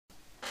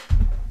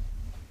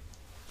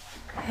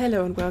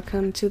Hello and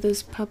welcome to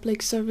this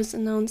public service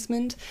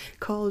announcement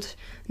called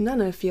None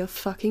of Your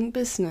Fucking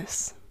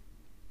Business.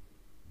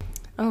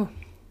 Oh,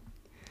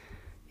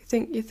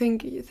 you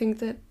think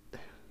that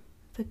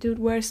dude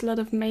wears a lot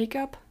of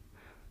makeup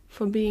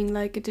for being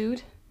like a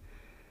dude?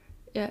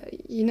 Yeah,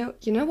 you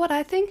know what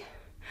I think?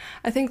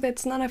 I think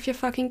that's none of your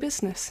fucking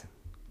business.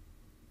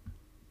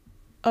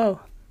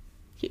 Oh,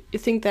 you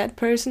think that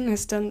person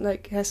has done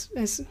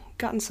has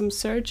gotten some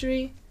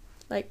surgery,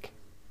 like?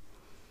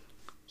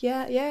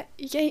 Yeah.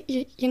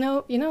 You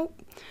know.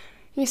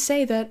 You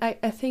say that.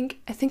 I think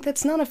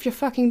that's none of your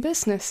fucking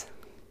business.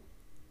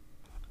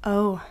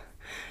 Oh,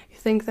 you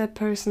think that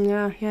person?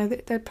 Yeah.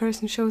 That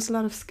person shows a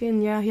lot of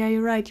skin. Yeah.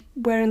 You're right.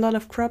 Wearing a lot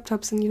of crop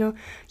tops, and you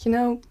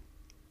know,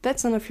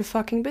 that's none of your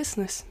fucking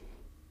business.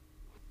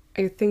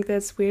 I think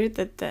that's weird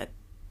that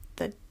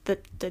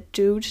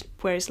dude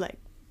wears like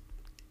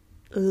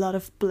a lot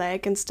of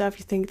black and stuff.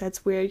 You think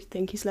that's weird? You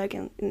think he's like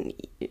an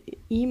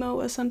emo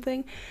or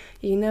something?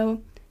 You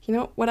know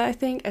what I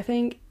think? I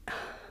don't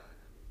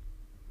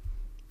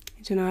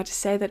know how to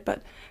say that,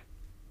 but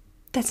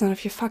that's none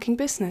of your fucking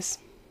business.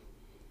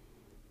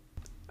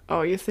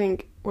 Oh, you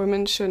think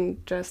women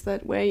shouldn't dress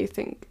that way? You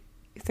think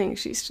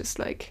she's just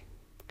like,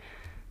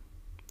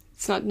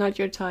 it's not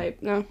your type?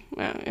 No,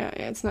 yeah,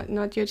 it's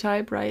not your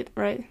type, right?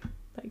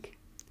 Like,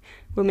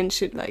 women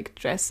should like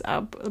dress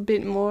up a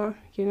bit more,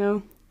 you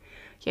know?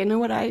 You know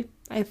what I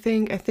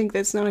think? I think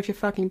that's none of your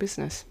fucking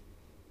business.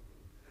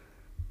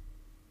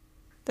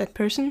 That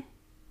person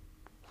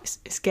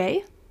is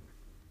gay?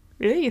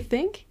 Really? You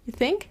think?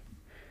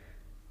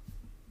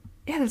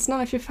 Yeah, that's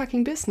none of your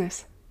fucking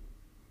business.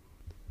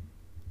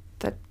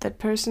 That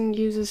person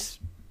uses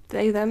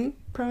they, them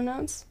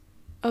pronouns?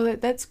 Oh,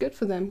 that's good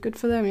for them. Good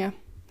for them, yeah.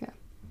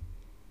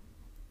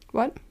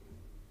 What?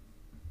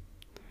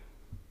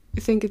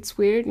 You think it's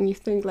weird and you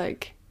think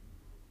like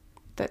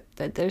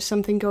that there's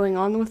something going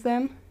on with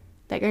them?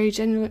 Like, are you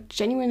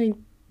genuinely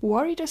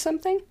worried or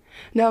something?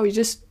 No, you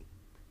just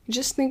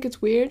think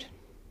it's weird.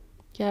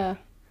 Yeah.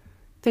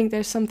 Think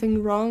there's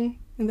something wrong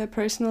in their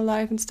personal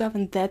life and stuff,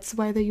 and that's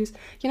why they use...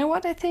 You know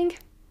what I think?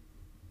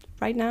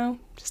 Right now,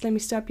 just let me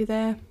stop you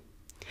there.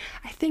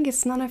 I think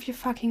it's none of your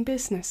fucking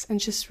business,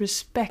 and just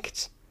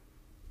respect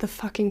the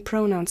fucking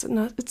pronouns.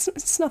 No,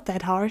 it's not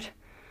that hard.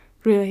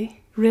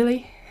 Really?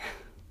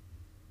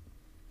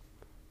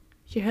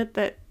 You heard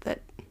that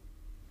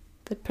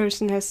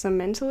person has some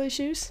mental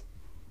issues?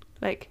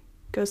 Like,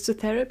 goes to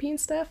therapy and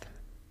stuff?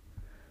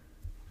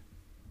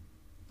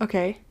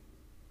 Okay.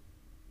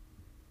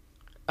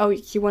 Oh,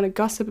 you want to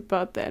gossip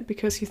about that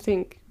because you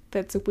think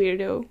that's a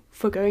weirdo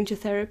for going to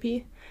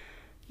therapy?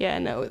 Yeah,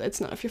 no,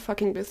 that's none of your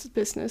fucking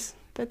business.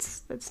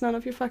 That's none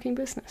of your fucking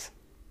business.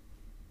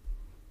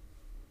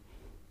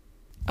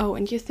 Oh,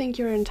 and you think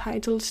you're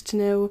entitled to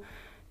know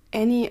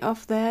any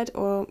of that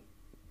or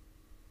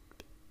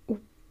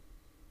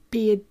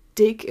be a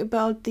dick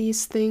about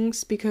these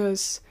things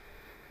because...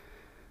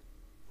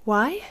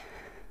 Why?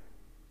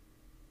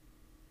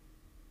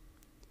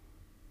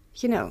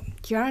 You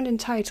aren't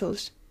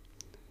entitled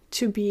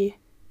to be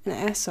an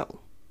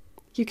asshole.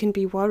 You can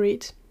be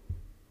worried.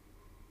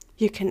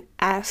 You can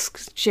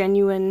ask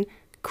genuine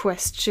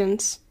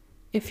questions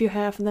if you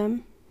have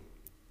them.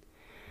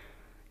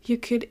 You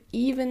could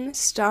even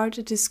start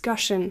a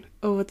discussion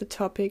over the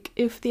topic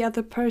if the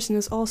other person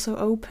is also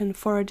open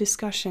for a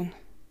discussion.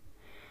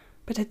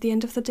 But at the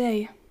end of the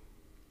day,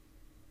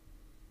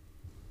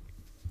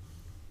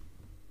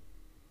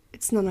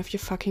 it's none of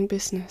your fucking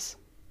business.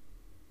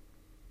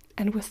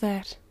 And with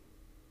that,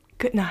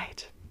 good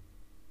night.